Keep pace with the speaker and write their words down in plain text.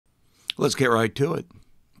Let's get right to it.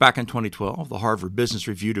 Back in 2012, the Harvard Business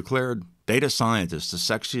Review declared, "Data scientist, the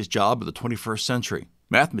sexiest job of the 21st century.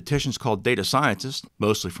 Mathematicians called data scientists,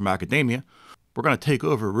 mostly from academia, were going to take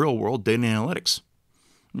over real-world data analytics."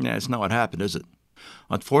 Nah, it's not what happened, is it?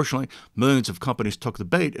 Unfortunately, millions of companies took the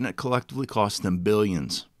bait, and it collectively cost them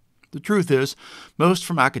billions. The truth is, most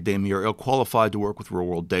from academia are ill-qualified to work with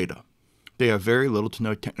real-world data. They have very little to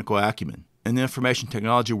no technical acumen. In the information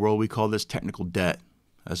technology world, we call this technical debt.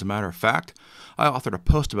 As a matter of fact, I authored a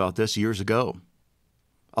post about this years ago.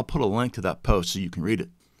 I'll put a link to that post so you can read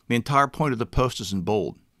it. The entire point of the post is in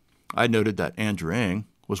bold. I noted that Andrew Ng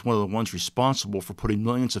was one of the ones responsible for putting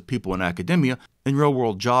millions of people in academia in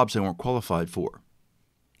real-world jobs they weren't qualified for.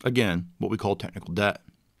 Again, what we call technical debt.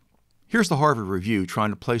 Here's the Harvard Review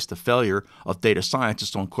trying to place the failure of data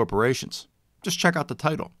scientists on corporations. Just check out the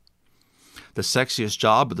title. "The sexiest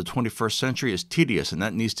job of the 21st century is tedious, and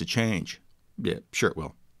that needs to change." Yeah, sure it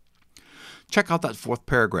will. Check out that fourth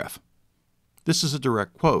paragraph. This is a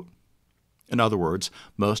direct quote. In other words,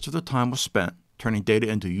 most of the time was spent turning data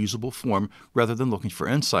into usable form rather than looking for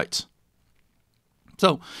insights.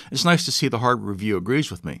 So, it's nice to see the Harvard Review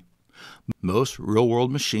agrees with me. Most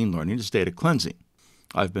real-world machine learning is data cleansing.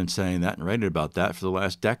 I've been saying that and writing about that for the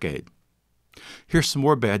last decade. Here's some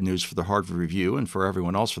more bad news for the Harvard Review and for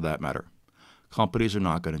everyone else for that matter. Companies are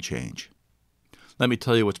not going to change. Let me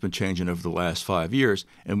tell you what's been changing over the last 5 years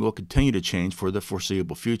and will continue to change for the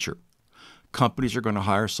foreseeable future. Companies are going to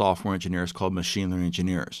hire software engineers called machine learning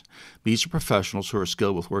engineers. These are professionals who are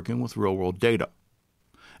skilled with working with real-world data.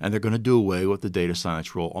 And they're going to do away with the data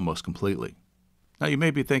science role almost completely. Now you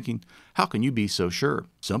may be thinking, how can you be so sure?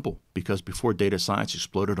 Simple, because before data science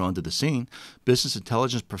exploded onto the scene, business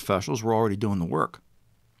intelligence professionals were already doing the work.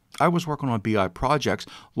 I was working on BI projects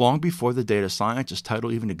long before the data scientist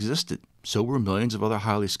title even existed. So were millions of other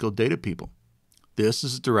highly skilled data people. This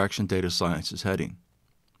is the direction data science is heading.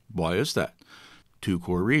 Why is that? 2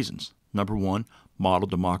 core reasons. Number 1, model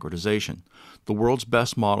democratization. The world's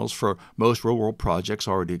best models for most real-world projects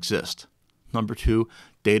already exist. Number 2,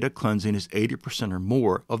 data cleansing is 80% or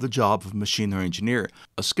more of the job of a machine learning engineer,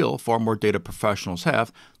 a skill far more data professionals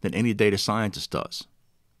have than any data scientist does.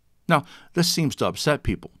 Now, this seems to upset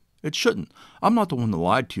people. It shouldn't. I'm not the one that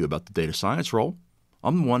lied to you about the data science role.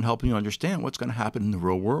 I'm the one helping you understand what's going to happen in the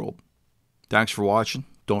real world. Thanks for watching.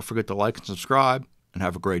 Don't forget to like and subscribe, and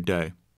have a great day.